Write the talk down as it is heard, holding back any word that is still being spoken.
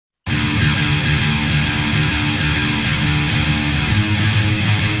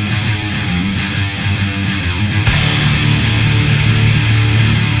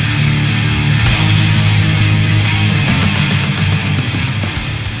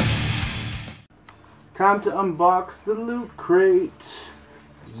Time to unbox the Loot Crate.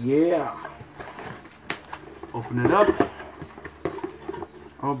 Yeah. Open it up.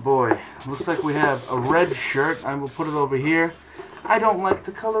 Oh boy. Looks like we have a red shirt. I will put it over here. I don't like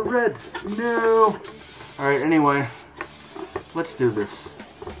the color red. No. Alright, anyway. Let's do this.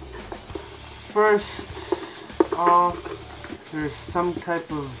 First off, there's some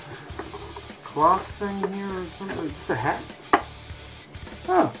type of cloth thing here or something. Is this a hat?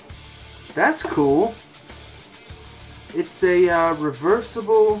 Oh. That's cool. It's a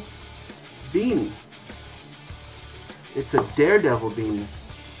reversible beanie. It's a Daredevil beanie.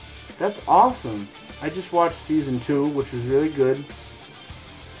 That's awesome. I just watched season 2, which was really good.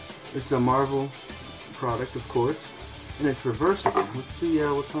 It's a Marvel product, of course, and it's reversible. Let's see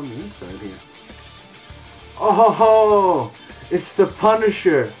what's on the inside here. Oh, it's the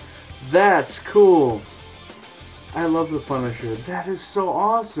Punisher. That's cool. I love the Punisher. That is so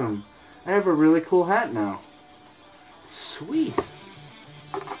awesome. I have a really cool hat now. Sweet.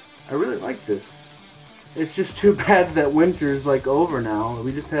 I really like this. It's just too bad that winter's like over now.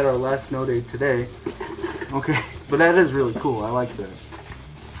 We just had our last snow day today. Okay, but that is really cool. I like that.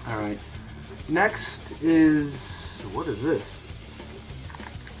 Alright. Next is... what is this?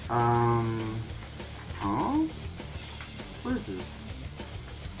 Huh? What is this?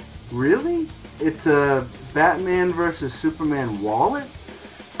 Really? It's a Batman versus Superman wallet?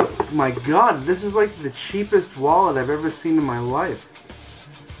 My god, this is like the cheapest wallet I've ever seen in my life.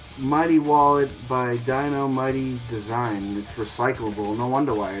 Mighty Wallet by Dino Mighty Design. It's recyclable. No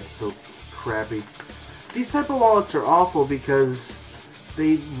wonder why it's so crappy. These type of wallets are awful because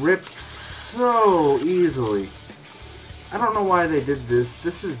they rip so easily. I don't know why they did this.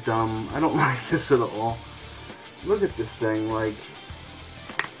 This is dumb. I don't like this at all. Look at this thing. Like,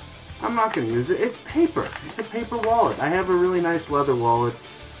 I'm not going to use it. It's paper. It's a paper wallet. I have a really nice leather wallet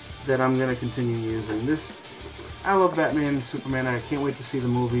that I'm going to continue using. This, I love Batman and Superman. I can't wait to see the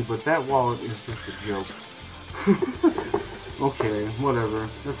movie, but that wallet is just a joke. Okay, whatever.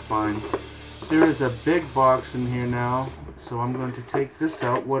 That's fine. There is a big box in here now, so I'm going to take this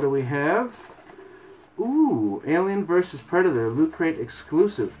out. What do we have? Ooh, Alien vs. Predator Loot Crate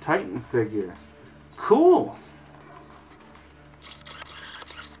exclusive Titan figure. Cool.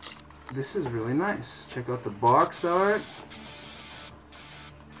 This is really nice. Check out the box art.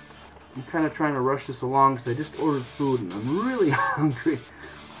 I'm kind of trying to rush this along because I just ordered food and I'm really hungry.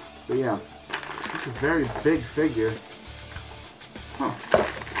 But yeah, this is a very big figure. Huh.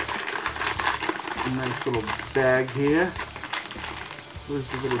 A nice little bag here. Where's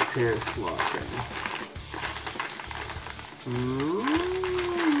the little tear slot thing?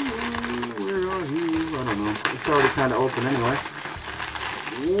 Where are you? I don't know. It's already kind of open anyway.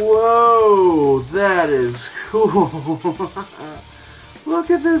 Whoa, that is cool.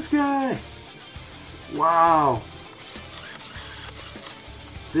 Look at this guy. Wow.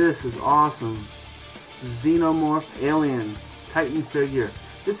 This is awesome. Xenomorph Alien Titan figure.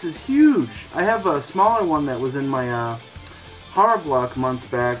 This is huge. I have a smaller one that was in my Horror Block months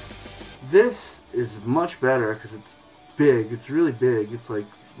back. This is much better because it's big. It's really big. It's like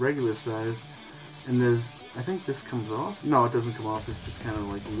regular size. And there's, I think this comes off. No, it doesn't come off. It's just kind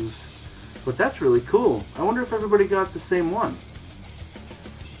of like loose. But that's really cool. I wonder if everybody got the same one.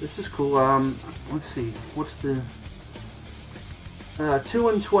 This is cool. Let's see. What's the 2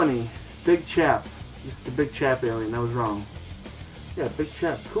 and 20 Big Chap. This is the Big Chap alien. That was wrong. Yeah, Big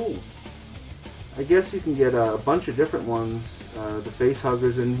Chap. Cool. I guess you can get a bunch of different ones. The face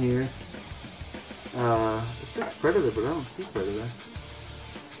huggers in here. It says Predator, but I don't see Predator.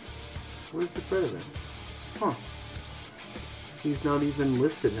 Where's the Predator? Huh. He's not even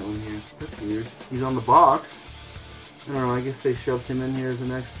listed on here. That's weird. He's on the box. I don't know, I guess they shoved him in here as an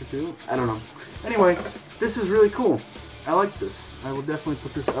extra too. I don't know. Anyway, this is really cool. I like this. I will definitely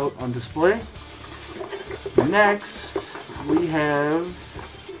put this out on display. Next, we have...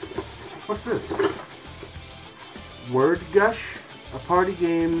 what's this? Word Gush, a party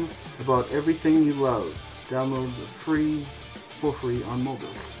game about everything you love. Download for free on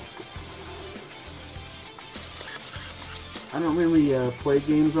mobile. I don't really play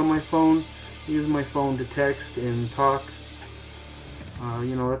games on my phone. I use my phone to text and talk.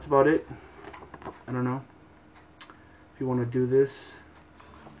 You know, that's about it. I don't know. If you want to do this,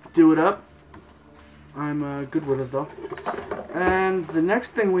 do it up. I'm good with it though. And the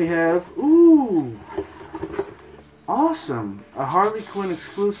next thing we have, ooh, awesome! A Harley Quinn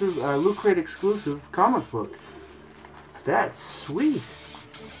exclusive, Loot Crate exclusive comic book. That's sweet.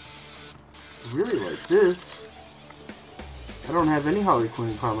 Really like this. I don't have any Harley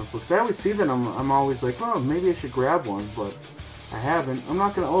Quinn comic books. I always see them. I'm always like, oh, maybe I should grab one, but I haven't. I'm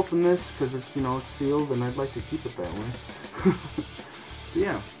not going to open this because it's, you know, it's sealed and I'd like to keep it that way. But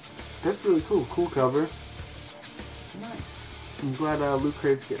yeah, that's really cool. Cool cover. Nice. I'm glad Loot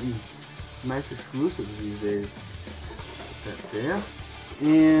Crate's getting nice exclusives these days. Put that there.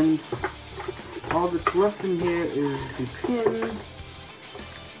 And all that's left in here is the pin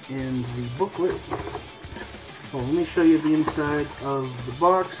and the booklet. Well, let me show you the inside of the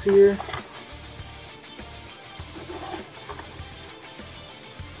box here.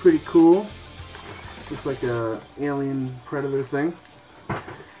 Pretty cool. Looks like a alien predator thing.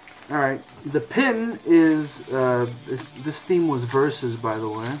 Alright, the pin is, this theme was Versus, by the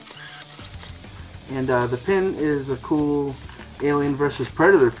way. And the pin is a cool Alien versus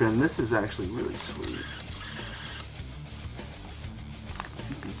Predator pin. This is actually really sweet.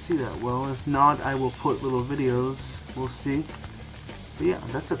 You can see that well. If not, I will put little videos. We'll see. But yeah,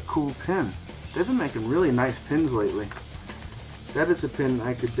 that's a cool pin. They've been making really nice pins lately. That is a pin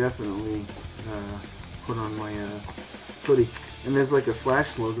I could definitely put on my hoodie. And there's like a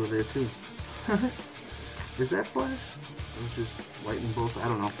Flash logo there too. Is that Flash? Or is just lightning bolts? I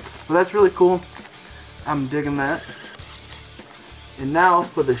don't know. But that's really cool. I'm digging that. And now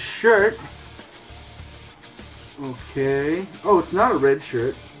for the shirt. Okay. Oh, it's not a red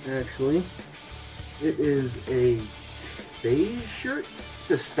shirt, actually. It is a beige shirt. It's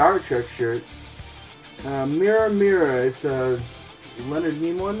a Star Trek shirt. Mirror, Mirror. It's a Leonard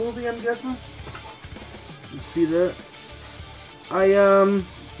Nimoy movie, I'm guessing. You see that? I am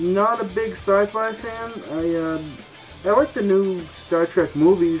not a big sci-fi fan. I like the new Star Trek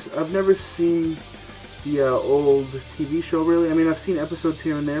movies. I've never seen the old TV show, really. I mean, I've seen episodes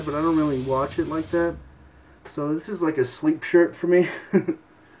here and there, but I don't really watch it like that. So this is like a sleep shirt for me.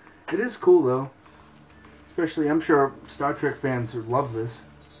 It is cool, though. Especially, I'm sure Star Trek fans would love this.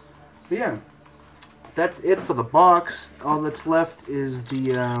 But yeah, that's it for the box. All that's left is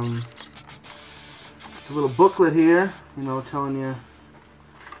the little booklet here, you know, telling you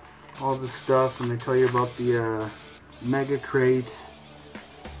all the stuff, and they tell you about the Mega Crate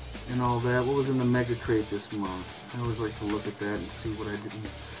and all that. What was in the Mega Crate this month? I always like to look at that and see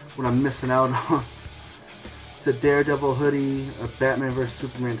what I'm missing out on. It's a Daredevil hoodie, a Batman vs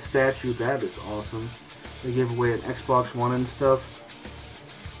Superman statue. That is awesome. They gave away an Xbox One and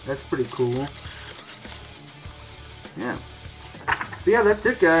stuff. That's pretty cool. Yeah. But yeah, that's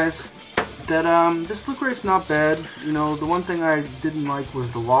it, guys. This Loot Crate's not bad. You know, the one thing I didn't like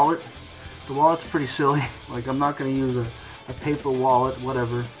was the wallet. The wallet's pretty silly. Like, I'm not going to use a paper wallet,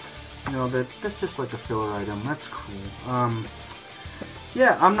 whatever. You know, that's just like a filler item. That's cool.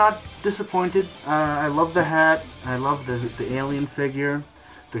 Yeah, I'm not disappointed. I love the hat. I love the alien figure.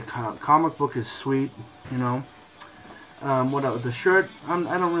 The comic book is sweet, you know. What else? The shirt,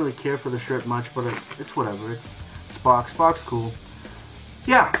 I don't really care for the shirt much, but it's whatever. It's Spock. Spock's cool.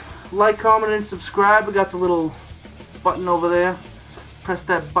 Yeah, like, comment, and subscribe. We got the little button over there. Press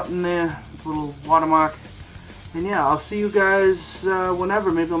that button there, the little watermark. And yeah, I'll see you guys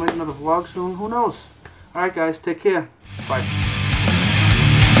whenever. Maybe I'll make another vlog soon. Who knows? Alright, guys, take care. Bye.